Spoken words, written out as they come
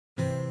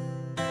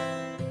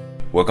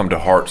Welcome to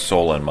Heart,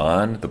 Soul, and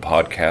Mind, the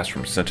podcast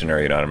from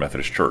Centenary United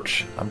Methodist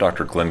Church. I'm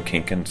Dr. Glenn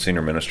Kinkin,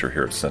 Senior Minister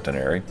here at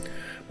Centenary.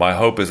 My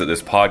hope is that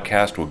this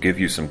podcast will give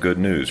you some good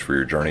news for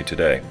your journey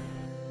today.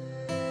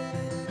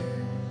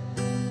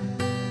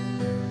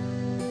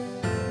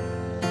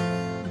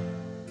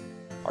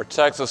 Our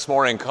text this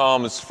morning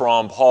comes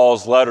from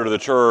Paul's letter to the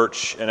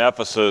church in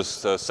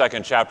Ephesus, the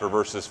second chapter,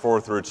 verses 4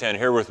 through 10.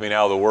 Hear with me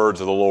now the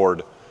words of the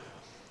Lord.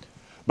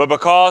 But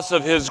because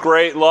of his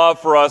great love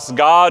for us,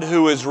 God,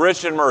 who is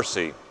rich in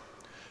mercy,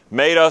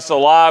 made us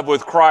alive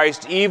with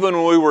Christ even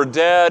when we were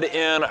dead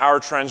in our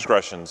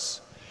transgressions.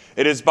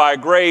 It is by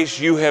grace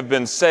you have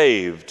been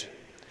saved.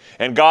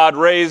 And God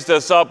raised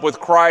us up with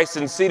Christ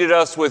and seated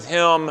us with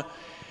him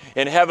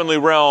in heavenly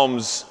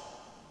realms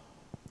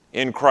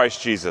in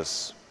Christ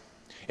Jesus,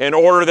 in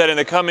order that in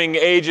the coming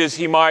ages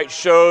he might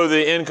show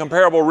the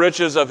incomparable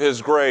riches of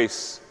his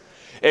grace,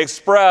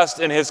 expressed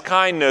in his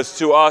kindness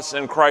to us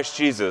in Christ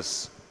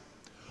Jesus.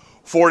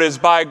 For it is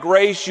by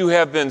grace you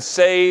have been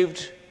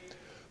saved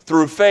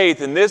through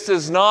faith, and this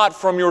is not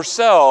from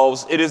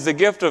yourselves, it is the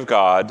gift of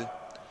God,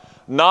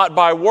 not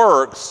by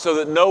works, so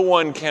that no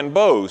one can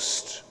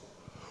boast.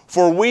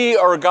 For we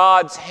are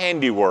God's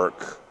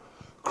handiwork,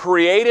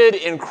 created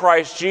in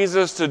Christ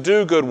Jesus to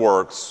do good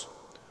works,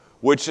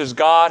 which as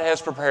God has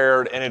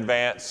prepared in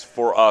advance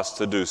for us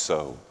to do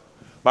so.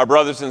 My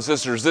brothers and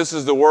sisters, this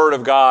is the word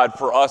of God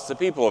for us, the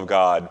people of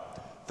God.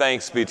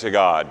 Thanks be to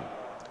God.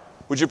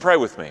 Would you pray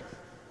with me?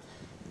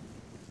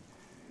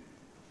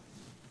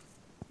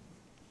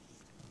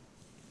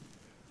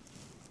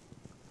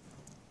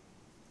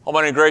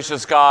 Almighty and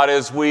gracious God,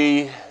 as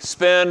we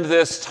spend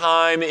this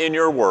time in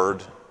your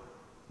word,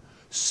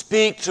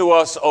 speak to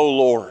us, O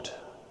Lord.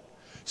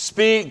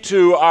 Speak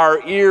to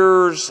our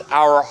ears,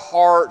 our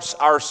hearts,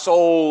 our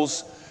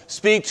souls.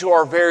 Speak to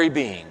our very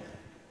being,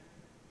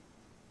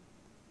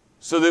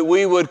 so that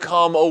we would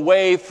come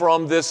away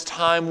from this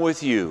time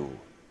with you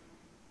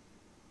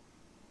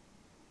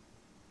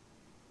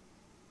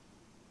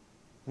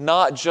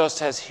not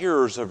just as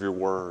hearers of your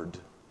word,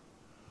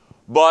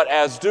 but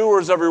as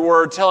doers of your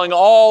word, telling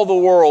all the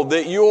world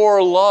that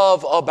your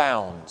love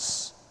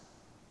abounds,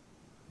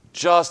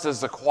 just as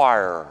the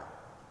choir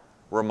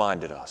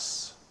reminded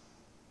us.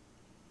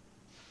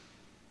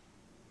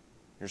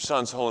 In your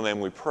Son's holy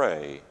name we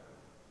pray.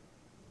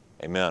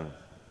 Amen.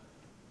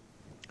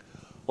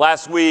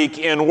 Last week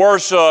in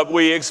worship,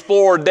 we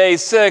explored day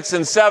 6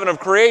 and 7 of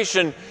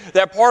creation,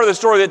 that part of the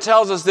story that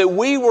tells us that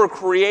we were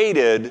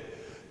created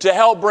to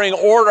help bring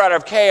order out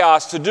of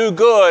chaos, to do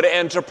good,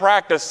 and to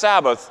practice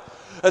Sabbath.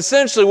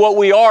 Essentially, what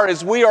we are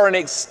is we are an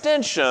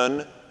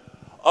extension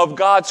of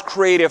God's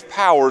creative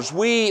powers.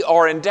 We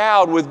are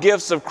endowed with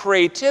gifts of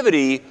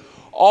creativity,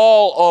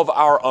 all of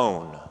our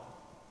own.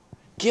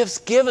 Gifts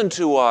given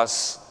to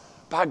us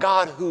by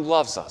God who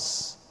loves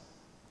us.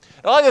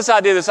 And I like this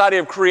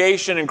idea of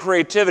creation and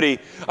creativity.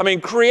 I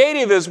mean,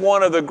 creative is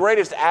one of the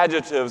greatest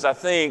adjectives, I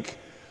think,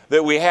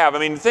 that we have. I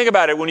mean, think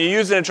about it. When you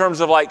use it in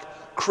terms of like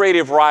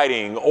creative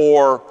writing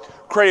or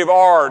creative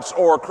arts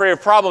or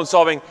creative problem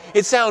solving,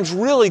 it sounds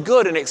really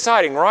good and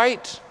exciting,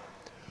 right?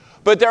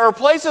 But there are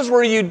places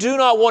where you do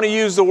not want to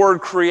use the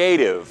word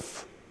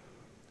creative,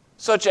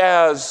 such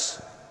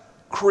as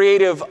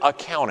creative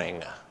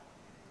accounting.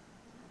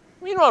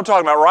 You know what I'm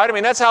talking about, right? I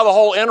mean, that's how the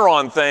whole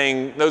Enron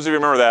thing, those of you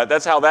remember that,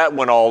 that's how that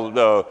went all,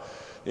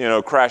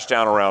 crashed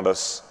down around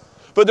us.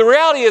 But the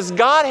reality is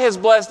God has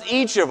blessed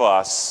each of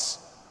us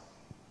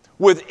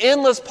with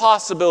endless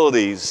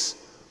possibilities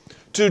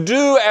to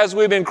do as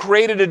we've been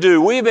created to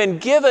do. We've been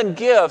given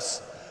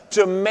gifts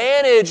to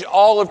manage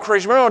all of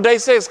creation. Remember on day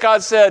 6,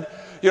 God said,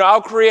 I'll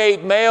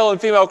create male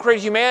and female, I'll create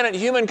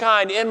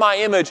humankind in my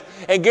image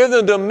and give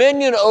them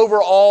dominion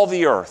over all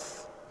the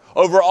earth,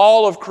 over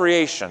all of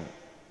creation.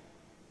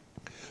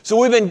 So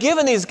we've been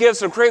given these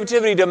gifts of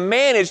creativity to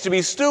manage, to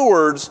be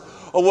stewards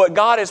of what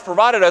God has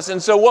provided us.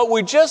 And so what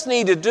we just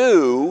need to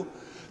do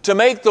to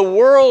make the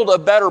world a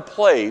better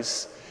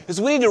place is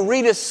we need to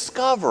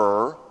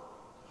rediscover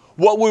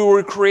what we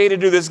were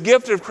created to do, this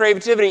gift of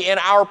creativity and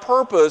our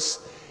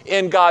purpose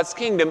in God's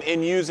kingdom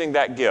in using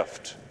that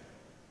gift.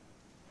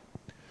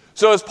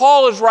 So as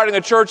Paul is writing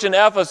a church in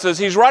Ephesus,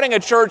 he's writing a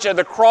church at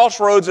the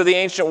crossroads of the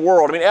ancient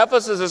world. I mean,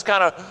 Ephesus is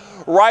kind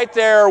of right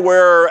there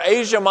where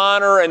Asia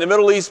Minor and the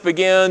Middle East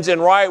begins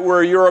and right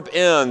where Europe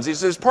ends.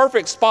 It's this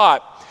perfect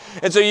spot.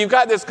 And so you've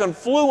got this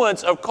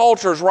confluence of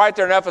cultures right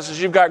there in Ephesus.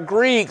 You've got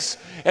Greeks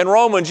and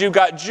Romans. You've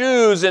got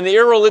Jews and the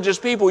irreligious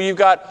people. You've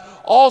got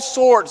all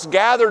sorts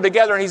gathered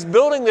together. And he's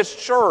building this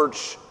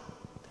church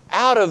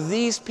out of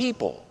these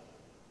people.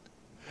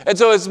 And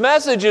so his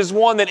message is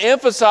one that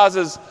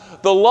emphasizes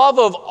the love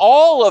of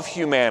all of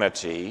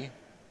humanity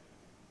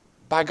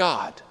by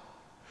God.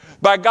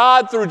 By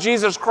God through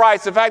Jesus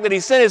Christ, the fact that he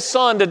sent his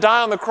Son to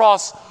die on the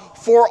cross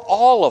for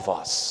all of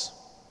us.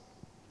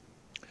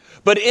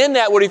 But in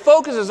that, what he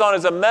focuses on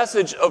is a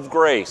message of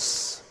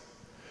grace.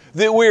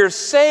 That we are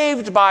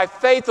saved by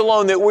faith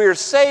alone, that we are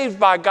saved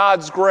by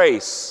God's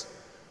grace.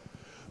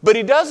 But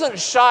he doesn't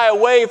shy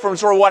away from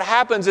sort of what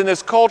happens in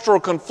this cultural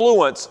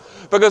confluence,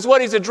 because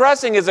what he's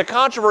addressing is a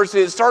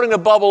controversy that's starting to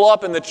bubble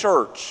up in the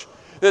church.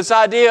 This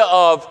idea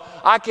of,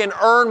 I can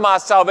earn my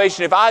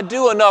salvation. If I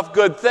do enough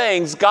good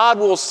things, God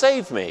will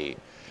save me.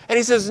 And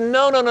he says,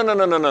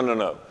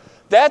 no.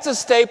 That's a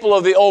staple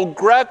of the old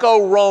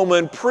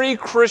Greco-Roman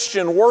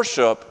pre-Christian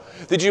worship,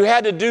 that you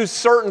had to do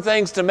certain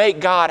things to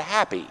make God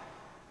happy.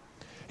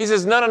 He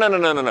says,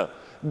 no.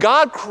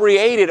 God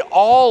created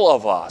all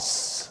of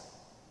us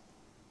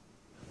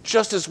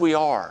just as we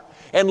are,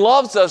 and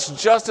loves us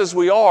just as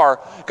we are.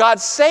 God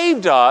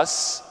saved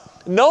us,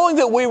 knowing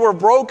that we were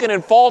broken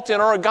and faulty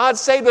in our own. God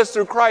saved us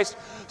through Christ.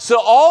 So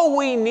all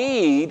we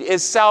need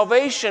is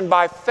salvation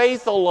by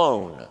faith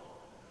alone.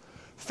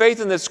 Faith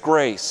in this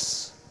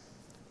grace,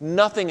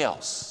 nothing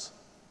else.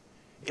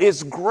 It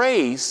is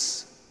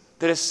grace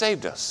that has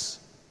saved us.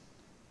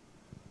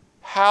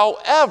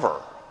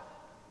 However,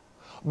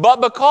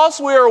 but because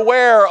we are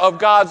aware of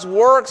God's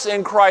works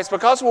in Christ,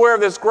 because we're aware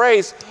of this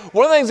grace,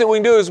 one of the things that we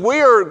can do is we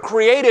are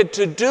created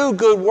to do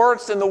good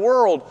works in the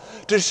world,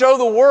 to show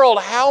the world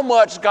how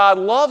much God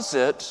loves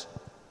it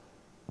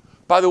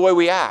by the way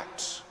we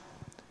act.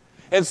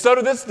 And so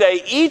to this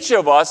day, each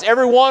of us,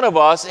 every one of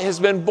us, has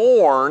been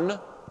born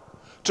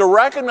to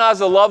recognize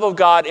the love of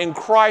God in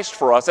Christ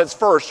for us. That's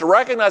first, to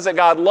recognize that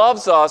God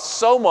loves us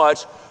so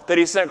much that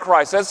He sent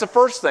Christ. That's the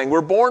first thing.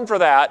 We're born for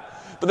that.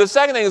 But the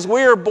second thing is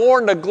we are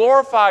born to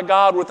glorify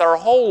God with our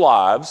whole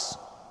lives.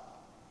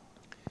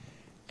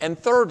 And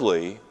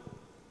thirdly,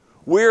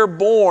 we are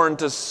born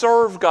to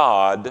serve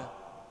God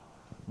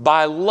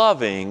by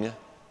loving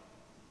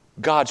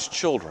God's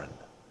children,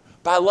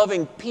 by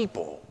loving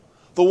people,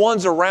 the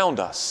ones around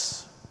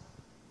us.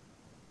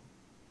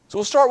 So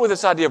we'll start with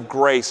this idea of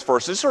grace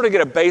first, just sort of get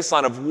a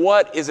baseline of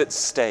what is at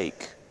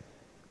stake.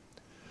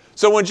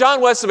 So when John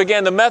Wesley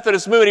began the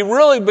Methodist movement, he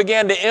really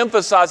began to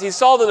emphasize, he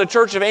saw that the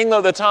Church of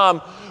England at the time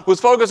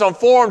was focused on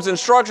forms and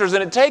structures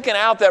and had taken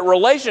out that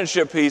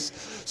relationship piece.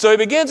 So he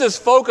begins his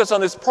focus on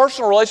this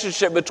personal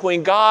relationship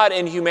between God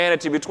and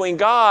humanity, between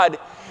God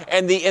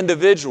and the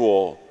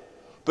individual,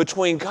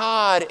 between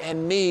God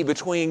and me,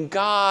 between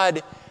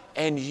God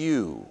and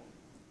you.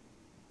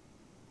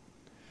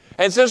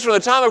 And since from the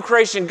time of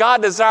creation,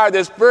 God desired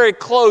this very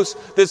close,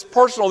 this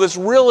personal, this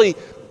really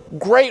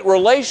great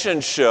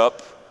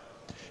relationship,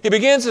 He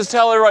begins to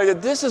tell everybody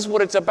that this is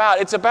what it's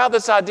about. It's about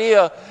this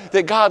idea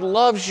that God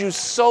loves you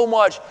so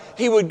much,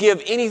 He would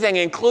give anything,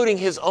 including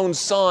His own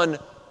Son,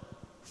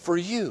 for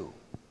you.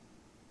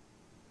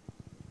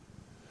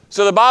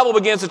 So the Bible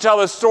begins to tell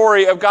the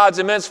story of God's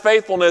immense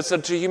faithfulness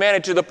to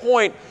humanity to the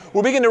point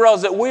where we begin to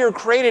realize that we are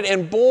created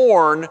and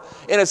born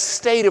in a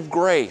state of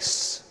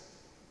grace.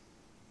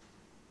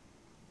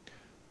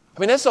 I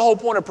mean, that's the whole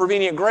point of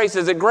prevenient grace,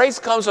 is that grace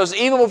comes to us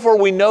even before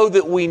we know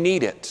that we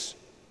need it.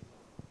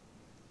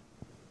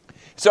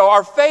 So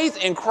our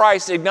faith in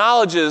Christ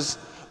acknowledges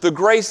the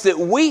grace that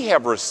we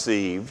have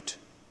received,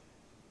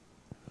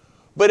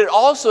 but it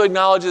also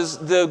acknowledges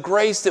the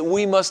grace that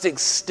we must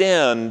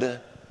extend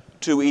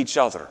to each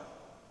other.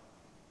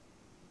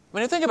 I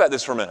mean, think about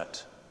this for a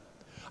minute.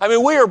 I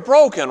mean, we are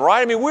broken,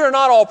 right? I mean, we are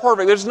not all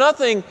perfect. There's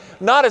nothing,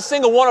 not a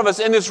single one of us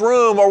in this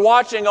room or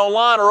watching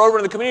online or over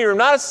in the community room,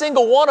 not a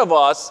single one of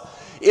us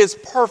is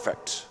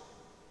perfect.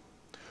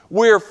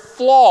 We're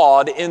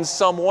flawed in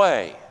some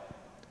way.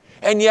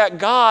 And yet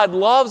God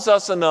loves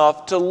us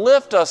enough to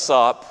lift us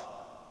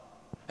up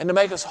and to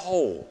make us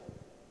whole,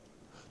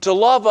 to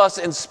love us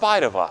in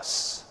spite of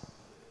us.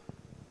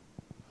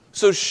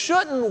 So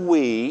shouldn't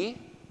we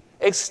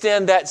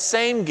extend that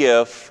same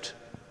gift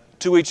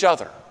to each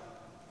other?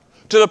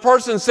 To the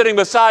person sitting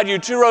beside you,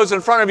 2 rows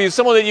in front of you,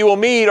 someone that you will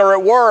meet or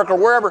at work or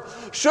wherever,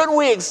 shouldn't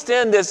we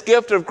extend this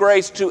gift of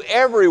grace to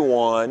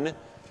everyone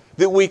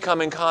that we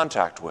come in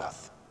contact with?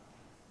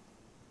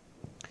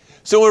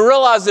 So we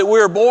realize that we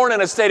are born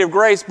in a state of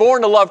grace,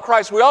 born to love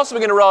Christ. We also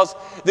begin to realize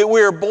that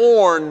we are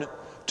born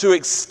to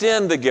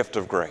extend the gift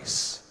of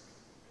grace.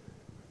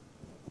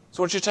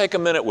 So I want you to take a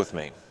minute with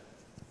me.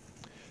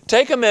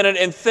 Take a minute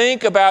and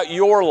think about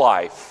your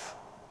life,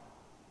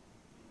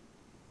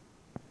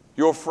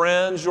 your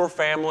friends, your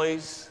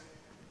families,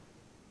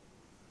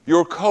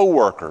 your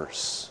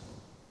coworkers.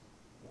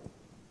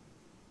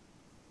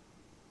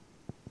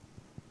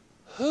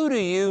 Who do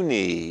you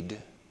need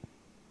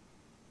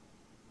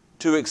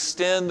to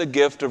extend the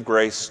gift of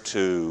grace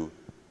to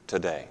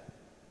today?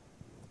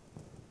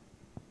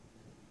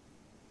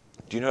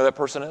 Do you know who that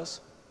person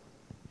is?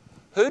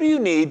 Who do you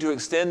need to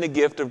extend the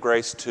gift of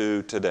grace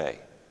to today?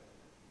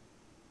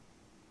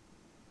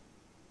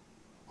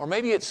 Or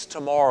maybe it's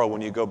tomorrow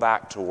when you go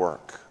back to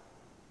work.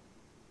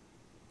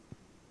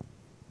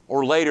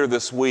 Or later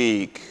this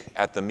week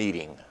at the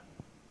meeting.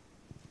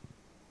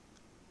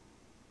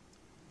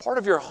 Part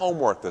of your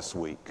homework this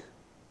week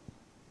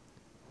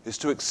is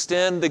to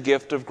extend the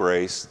gift of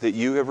grace that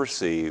you have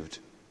received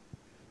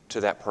to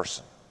that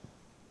person.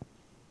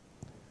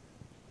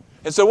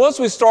 And so once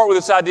we start with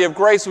this idea of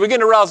grace, we begin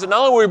to realize that not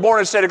only were we born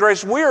in a state of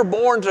grace, we are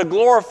born to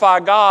glorify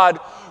God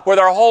with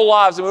our whole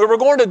lives. And we're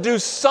going to do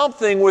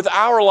something with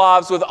our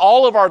lives, with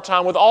all of our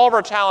time, with all of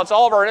our talents,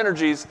 all of our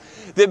energies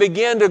that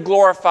begin to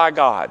glorify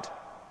God.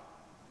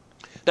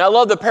 Now, I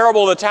love the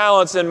parable of the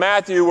talents in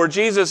Matthew where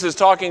Jesus is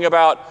talking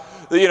about,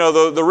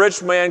 the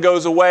rich man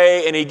goes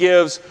away and he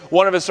gives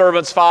one of his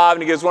servants 5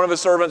 and he gives one of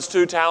his servants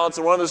 2 talents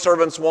and one of his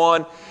servants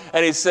 1,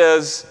 and he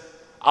says,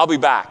 I'll be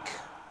back.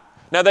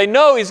 Now, they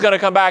know he's going to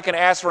come back and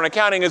ask for an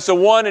accounting, and so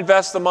one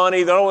invests the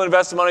money, the other one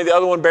invests the money, the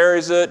other one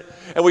buries it,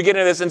 and we get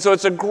into this. And so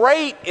it's a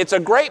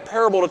great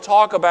parable to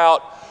talk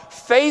about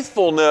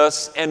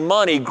faithfulness and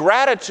money,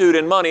 gratitude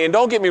and money. And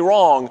don't get me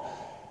wrong,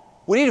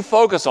 we need to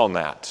focus on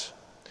that.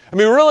 I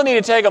mean, we really need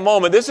to take a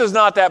moment. This is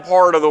not that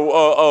part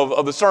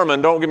of the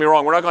sermon. Don't get me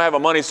wrong. We're not going to have a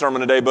money sermon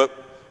today, but,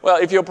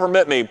 well, if you'll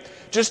permit me,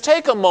 just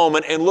take a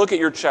moment and look at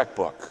your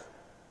checkbook.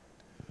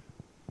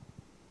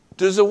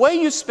 Does the way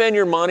you spend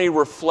your money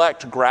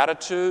reflect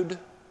gratitude?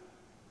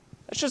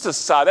 That's just a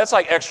side. That's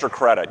like extra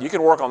credit. You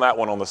can work on that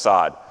one on the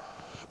side.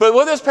 But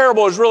what this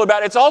parable is really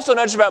about, it's also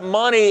not just about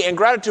money and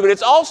gratitude, but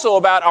it's also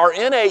about our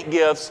innate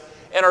gifts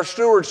and our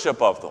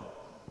stewardship of them.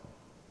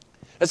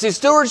 And see,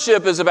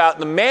 stewardship is about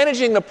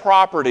managing the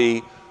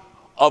property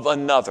of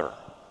another.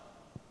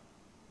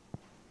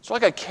 It's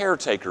like a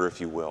caretaker, if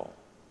you will.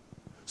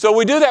 So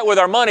we do that with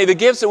our money. The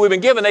gifts that we've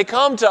been given, they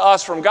come to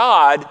us from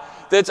God.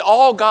 That's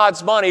all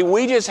God's money.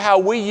 How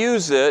we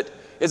use it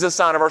is a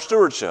sign of our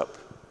stewardship.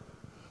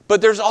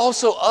 But there's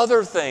also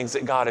other things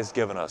that God has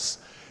given us.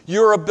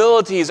 Your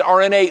abilities,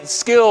 our innate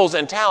skills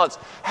and talents.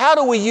 How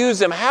do we use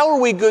them? How are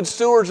we good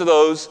stewards of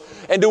those?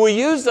 And do we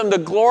use them to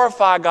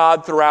glorify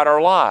God throughout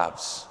our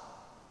lives?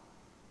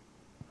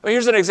 Well,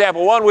 here's an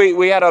example. One,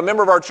 we had a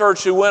member of our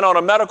church who went on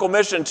a medical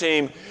mission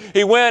team.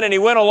 He went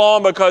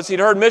along because he'd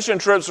heard mission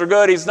trips are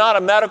good. He's not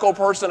a medical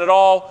person at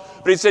all,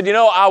 but he said,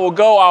 I will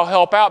go, I'll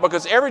help out,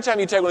 because every time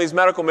you take one of these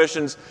medical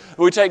missions,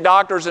 we take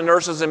doctors and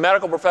nurses and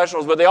medical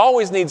professionals, but they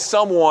always need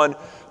someone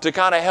to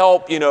kind of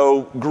help,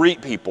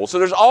 greet people. So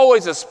there's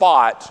always a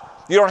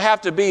spot. You don't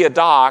have to be a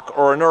doc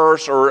or a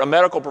nurse or a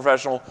medical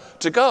professional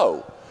to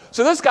go.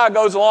 So this guy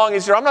goes along, he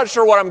said, I'm not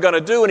sure what I'm going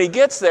to do, and he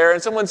gets there,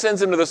 and someone sends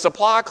him to the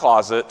supply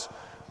closet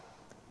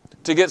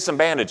to get some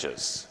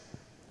bandages.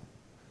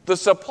 The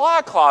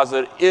supply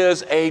closet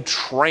is a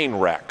train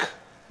wreck.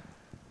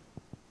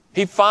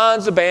 He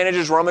finds the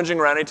bandages rummaging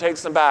around, he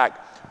takes them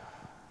back.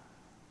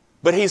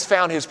 But he's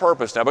found his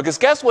purpose now, because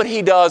guess what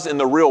he does in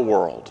the real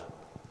world?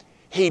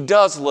 He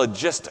does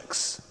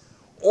logistics,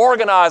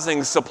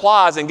 organizing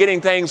supplies and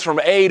getting things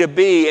from A to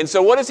B. And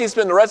so what does he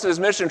spend the rest of his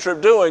mission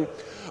trip doing?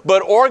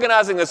 But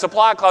organizing the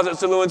supply closet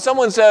so that when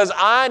someone says,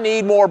 I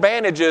need more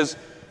bandages,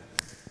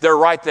 they're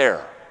right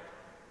there.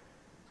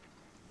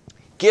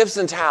 Gifts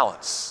and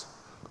talents,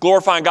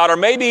 glorifying God. Or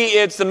maybe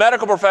it's the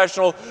medical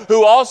professional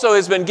who also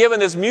has been given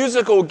this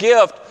musical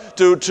gift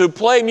to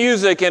play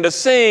music and to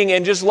sing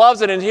and just loves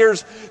it and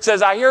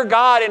says, I hear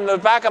God in the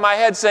back of my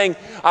head saying,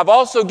 I've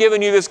also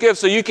given you this gift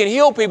so you can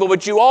heal people,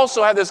 but you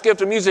also have this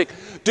gift of music.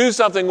 Do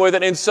something with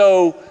it. And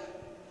so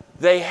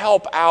they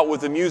help out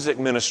with the music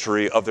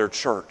ministry of their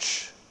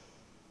church,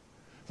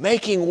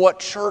 making what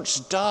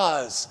church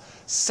does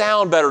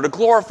sound better, to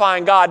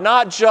glorifying God,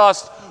 not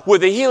just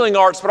with the healing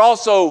arts, but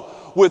also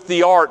with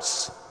the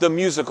arts, the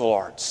musical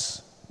arts.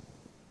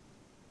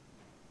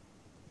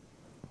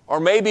 Or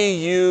maybe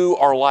you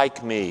are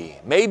like me.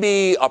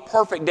 Maybe a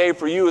perfect day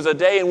for you is a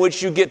day in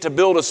which you get to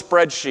build a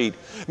spreadsheet.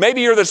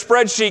 Maybe you're the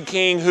spreadsheet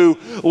king who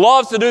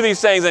loves to do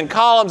these things, and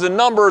columns and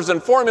numbers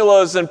and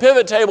formulas and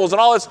pivot tables and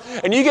all this,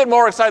 and you get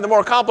more excited the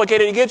more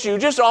complicated it gets. You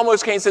just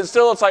almost can't sit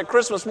still. It's like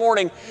Christmas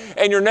morning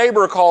and your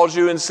neighbor calls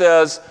you and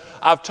says,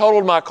 I've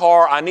totaled my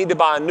car. I need to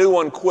buy a new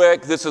one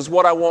quick. This is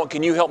what I want.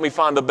 Can you help me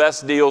find the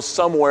best deal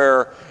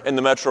somewhere in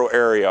the metro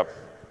area?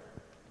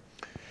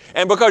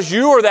 And because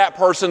you are that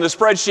person, the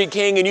spreadsheet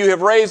king, and you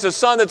have raised a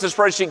son that's a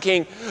spreadsheet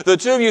king, the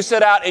two of you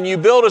set out and you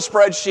build a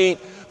spreadsheet,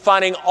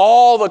 finding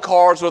all the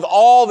cars with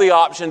all the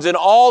options and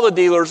all the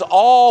dealers,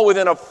 all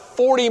within a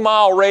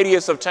 40-mile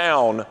radius of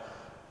town,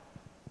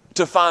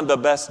 to find the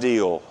best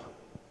deal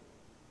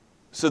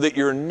so that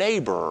your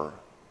neighbor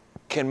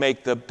can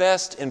make the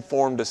best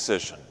informed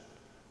decision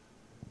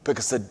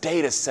because the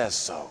data says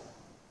so.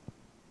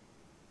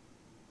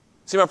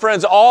 See, my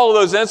friends, all of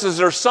those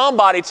instances are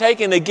somebody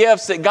taking the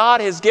gifts that God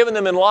has given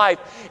them in life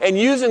and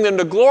using them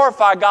to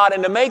glorify God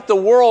and to make the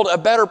world a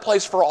better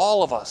place for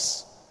all of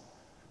us.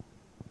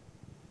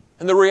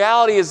 And the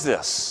reality is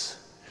this.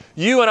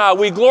 You and I,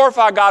 we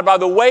glorify God by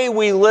the way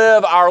we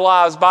live our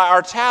lives, by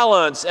our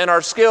talents and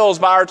our skills,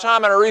 by our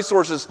time and our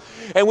resources.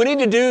 And we need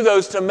to do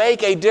those to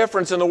make a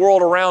difference in the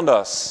world around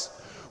us.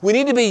 We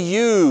need to be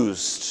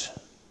used,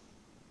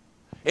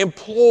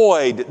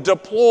 employed,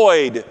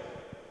 deployed,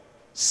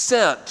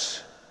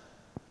 sent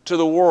to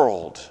the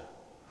world,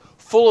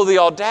 full of the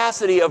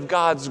audacity of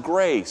God's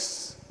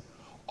grace,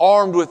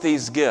 armed with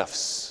these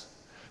gifts,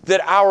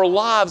 that our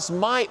lives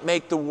might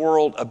make the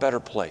world a better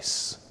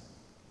place.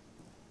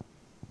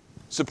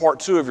 So part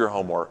 2 of your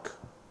homework.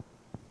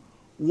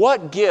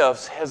 what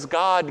gifts has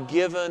God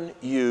given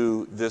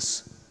you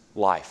this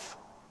life?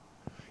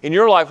 In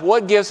your life,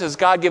 what gifts has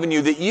God given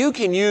you that you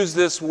can use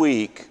this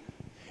week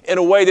in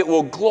a way that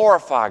will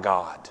glorify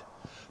God,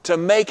 to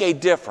make a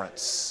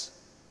difference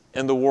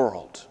in the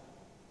world?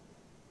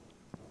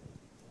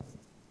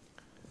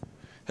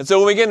 And so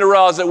when we begin to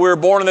realize that we're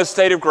born in this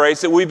state of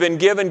grace, that we've been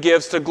given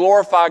gifts to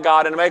glorify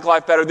God and to make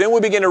life better, then we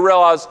begin to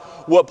realize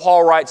what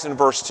Paul writes in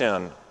verse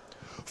 10.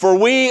 For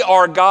we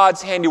are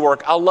God's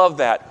handiwork. I love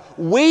that.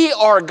 We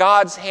are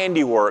God's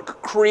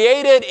handiwork,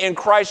 created in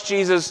Christ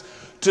Jesus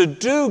to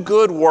do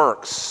good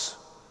works,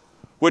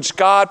 which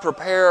God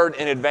prepared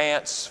in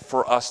advance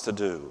for us to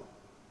do.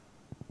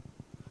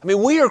 I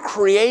mean, we are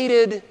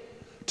created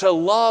to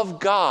love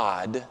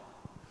God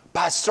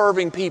by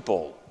serving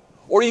people.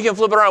 Or you can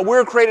flip it around.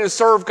 We're created to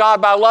serve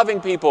God by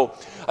loving people.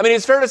 I mean,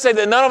 it's fair to say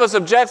that none of us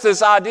objects to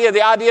this idea,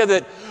 the idea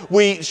that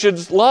we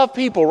should love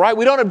people, right?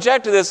 We don't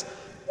object to this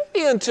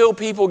maybe until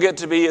people get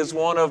to be, as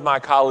one of my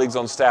colleagues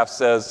on staff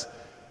says,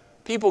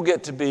 people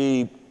get to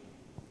be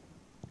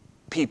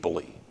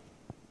people-y.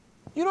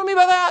 You know what I mean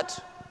by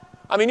that?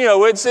 I mean,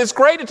 it's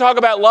great to talk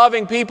about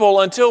loving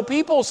people until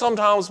people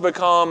sometimes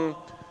become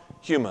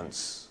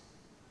humans,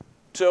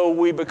 till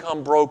we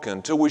become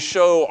broken, till we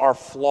show our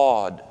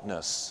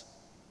flawedness.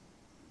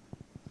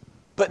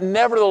 But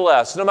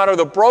nevertheless, no matter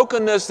the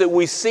brokenness that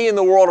we see in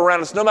the world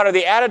around us, no matter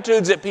the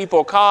attitudes that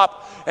people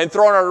cop and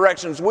throw in our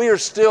directions, we are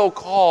still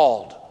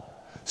called,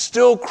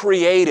 still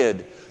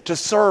created to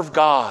serve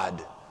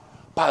God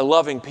by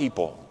loving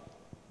people.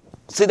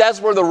 See,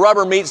 that's where the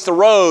rubber meets the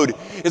road,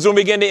 is when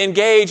we begin to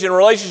engage in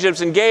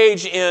relationships,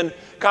 engage in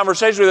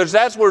conversation with others.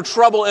 That's where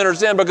trouble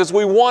enters in, because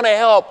we want to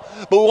help,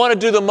 but we want to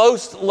do the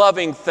most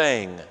loving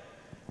thing.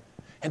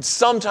 And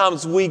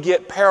sometimes we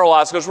get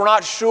paralyzed because we're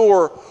not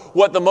sure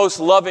what the most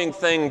loving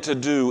thing to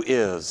do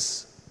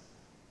is.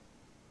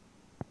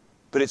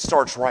 But it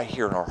starts right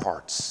here in our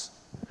hearts.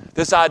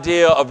 This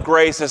idea of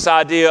grace, this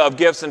idea of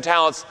gifts and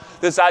talents,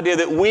 this idea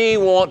that we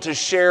want to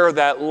share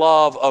that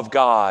love of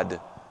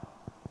God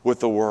with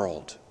the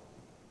world.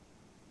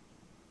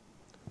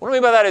 What I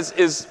mean by that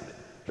is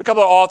a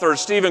couple of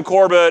authors, Stephen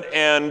Corbett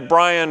and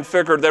Brian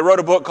Fikkert, they wrote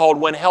a book called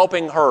When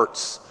Helping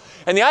Hurts.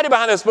 And the idea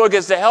behind this book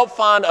is to help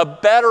find a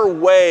better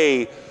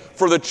way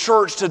for the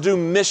church to do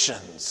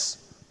missions.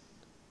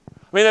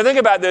 I mean, think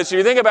about this.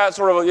 You think about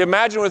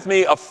imagine with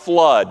me a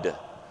flood.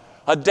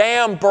 A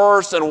dam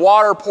bursts and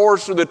water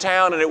pours through the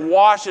town and it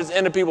washes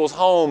into people's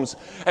homes.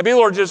 And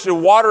people are the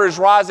water is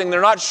rising. They're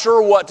not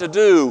sure what to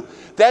do.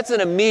 That's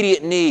an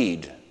immediate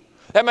need.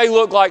 That may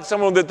look like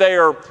someone that they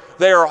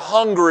are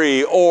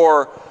hungry,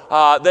 or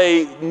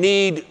they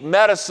need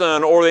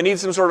medicine, or they need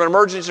some sort of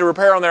emergency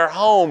repair on their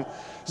home.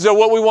 So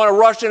what we want to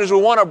rush in is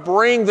we want to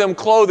bring them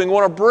clothing, we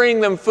want to bring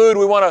them food,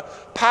 we want to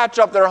patch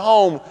up their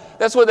home.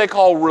 That's what they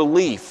call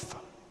relief.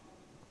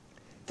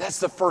 That's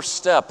the first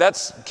step.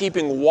 That's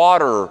keeping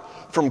water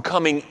from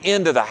coming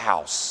into the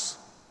house.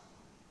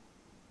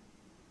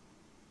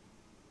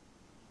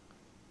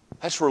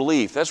 That's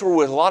relief. That's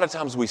where a lot of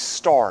times we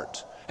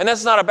start. And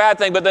that's not a bad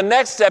thing, but the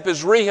next step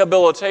is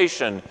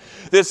rehabilitation.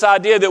 This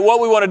idea that what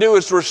we want to do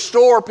is to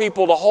restore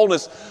people to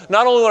wholeness.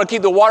 Not only want to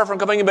keep the water from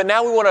coming in, but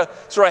now we want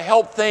to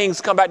help things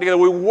come back together.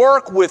 We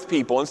work with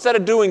people. Instead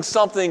of doing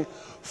something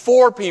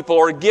for people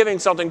or giving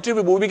something to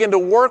people, we begin to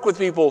work with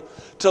people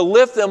to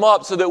lift them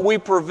up so that we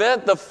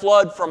prevent the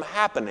flood from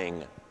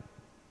happening,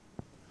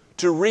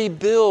 to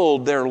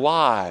rebuild their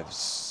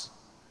lives,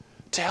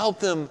 to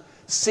help them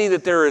see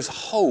that there is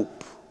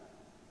hope,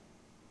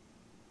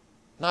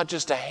 not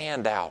just a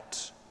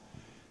handout.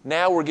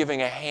 Now we're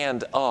giving a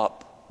hand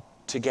up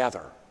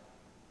together.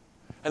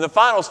 And the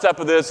final step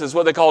of this is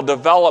what they call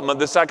development,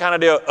 this kind of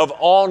idea of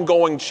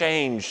ongoing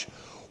change.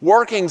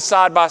 Working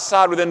side by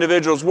side with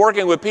individuals,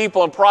 working with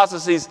people and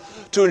processes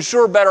to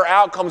ensure better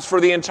outcomes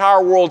for the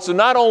entire world. So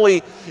not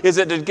only is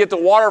it to get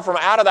the water from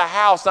out of the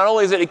house, not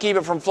only is it to keep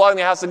it from flooding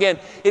the house again,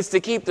 it's to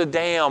keep the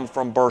dam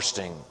from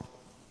bursting,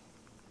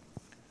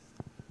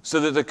 so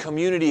that the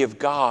community of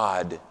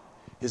God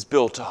is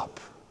built up.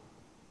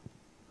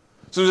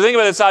 So as we think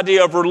about this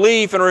idea of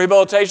relief and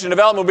rehabilitation and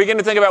development, we begin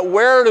to think about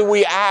where do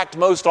we act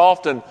most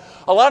often.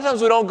 A lot of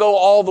times we don't go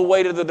all the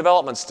way to the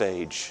development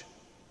stage.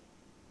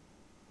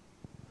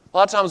 A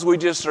lot of times we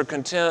just are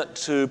content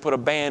to put a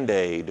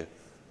Band-Aid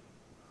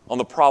on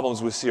the problems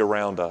we see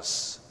around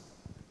us.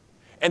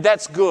 And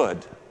that's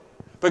good,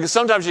 because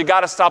sometimes you've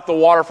got to stop the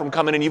water from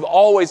coming in. You've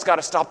always got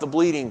to stop the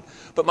bleeding.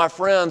 But my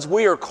friends,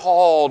 we are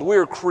called, we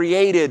are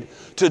created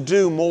to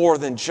do more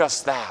than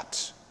just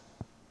that.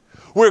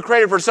 We're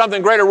created for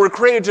something greater. We're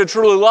created to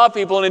truly love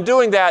people. And in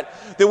doing that,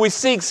 then we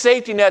seek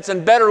safety nets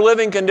and better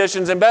living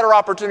conditions and better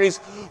opportunities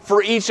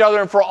for each other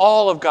and for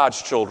all of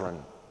God's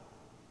children.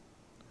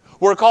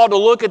 We're called to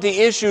look at the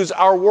issues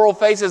our world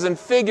faces and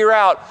figure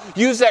out,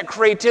 use that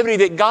creativity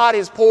that God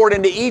has poured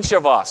into each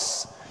of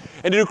us,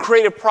 and to do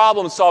creative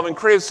problem solving,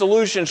 creative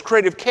solutions,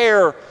 creative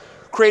care,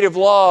 creative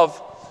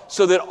love,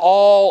 so that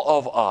all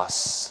of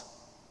us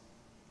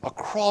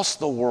across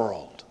the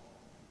world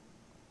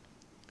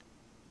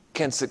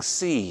can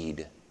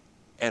succeed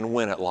and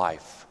win at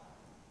life.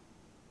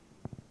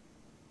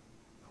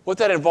 What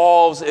that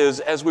involves is,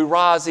 as we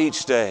rise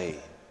each day,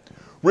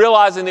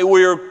 realizing that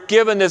we are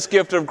given this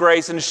gift of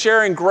grace and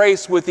sharing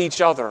grace with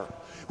each other.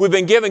 We've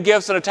been given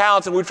gifts and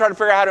talents, and we try to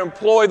figure out how to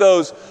employ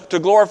those to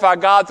glorify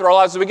God through our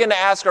lives. We begin to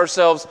ask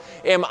ourselves,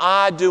 am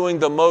I doing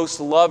the most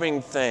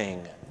loving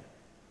thing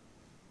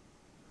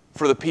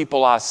for the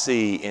people I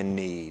see in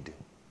need,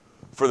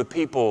 for the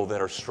people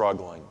that are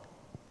struggling?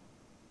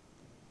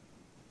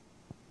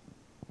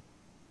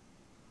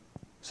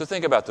 So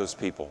think about those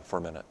people for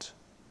a minute.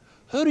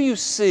 Who do you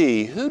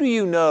see, who do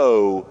you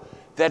know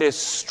that is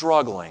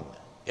struggling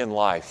in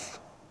life?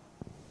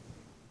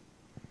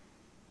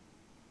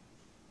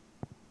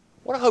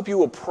 What I hope you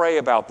will pray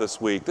about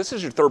this week, this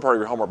is your third part of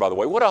your homework, by the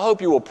way. What I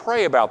hope you will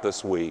pray about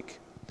this week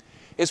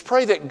is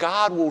pray that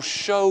God will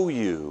show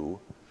you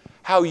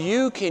how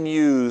you can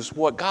use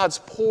what God's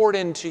poured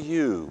into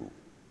you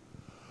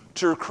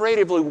to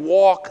creatively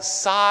walk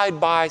side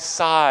by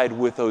side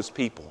with those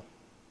people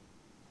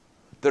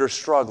that are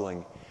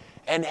struggling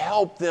and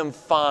help them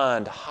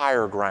find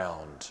higher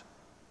ground,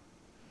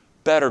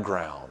 better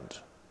ground,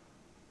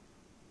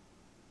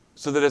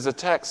 so that, as the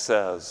text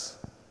says,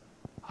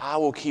 I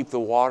will keep the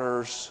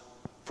waters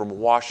from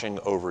washing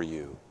over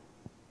you.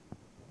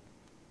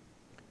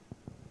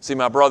 See,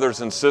 my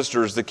brothers and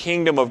sisters, the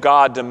kingdom of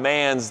God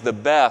demands the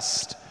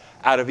best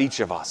out of each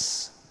of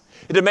us.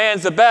 It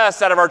demands the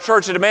best out of our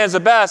church. It demands the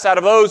best out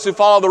of those who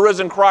follow the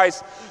risen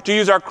Christ, to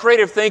use our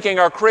creative thinking,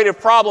 our creative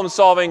problem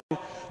solving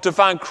to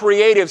find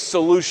creative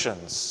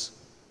solutions.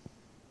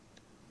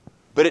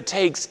 But it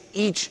takes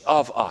each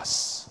of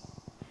us,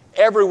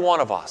 every one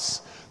of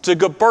us, to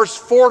go burst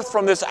forth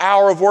from this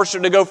hour of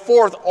worship, to go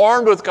forth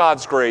armed with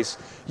God's grace,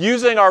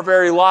 using our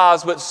very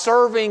lives, but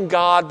serving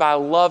God by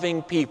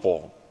loving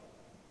people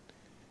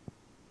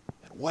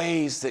in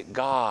ways that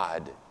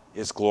God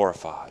is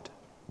glorified.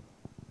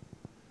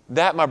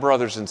 That, my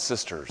brothers and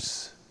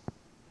sisters,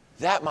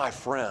 that, my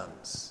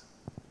friends,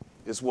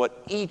 is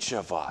what each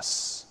of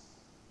us,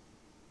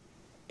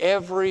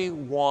 every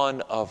one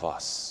of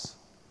us,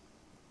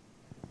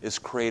 is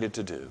created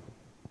to do.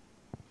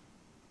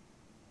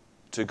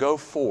 To go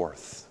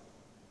forth,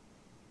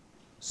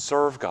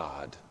 serve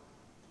God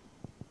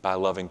by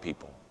loving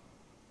people.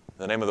 In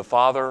the name of the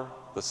Father,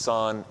 the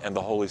Son, and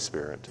the Holy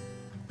Spirit.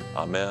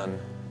 Amen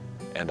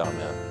and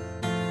amen.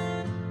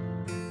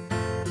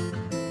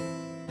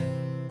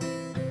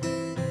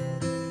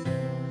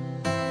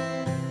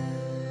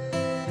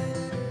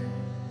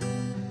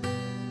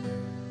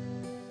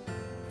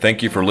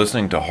 Thank you for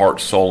listening to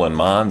Heart, Soul, and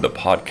Mind, the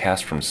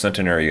podcast from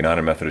Centenary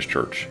United Methodist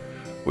Church.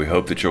 We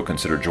hope that you'll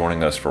consider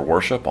joining us for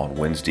worship on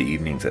Wednesday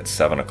evenings at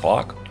 7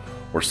 o'clock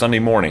or Sunday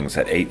mornings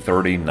at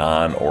 8:30,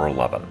 9, or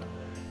 11.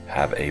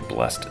 Have a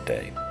blessed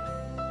day.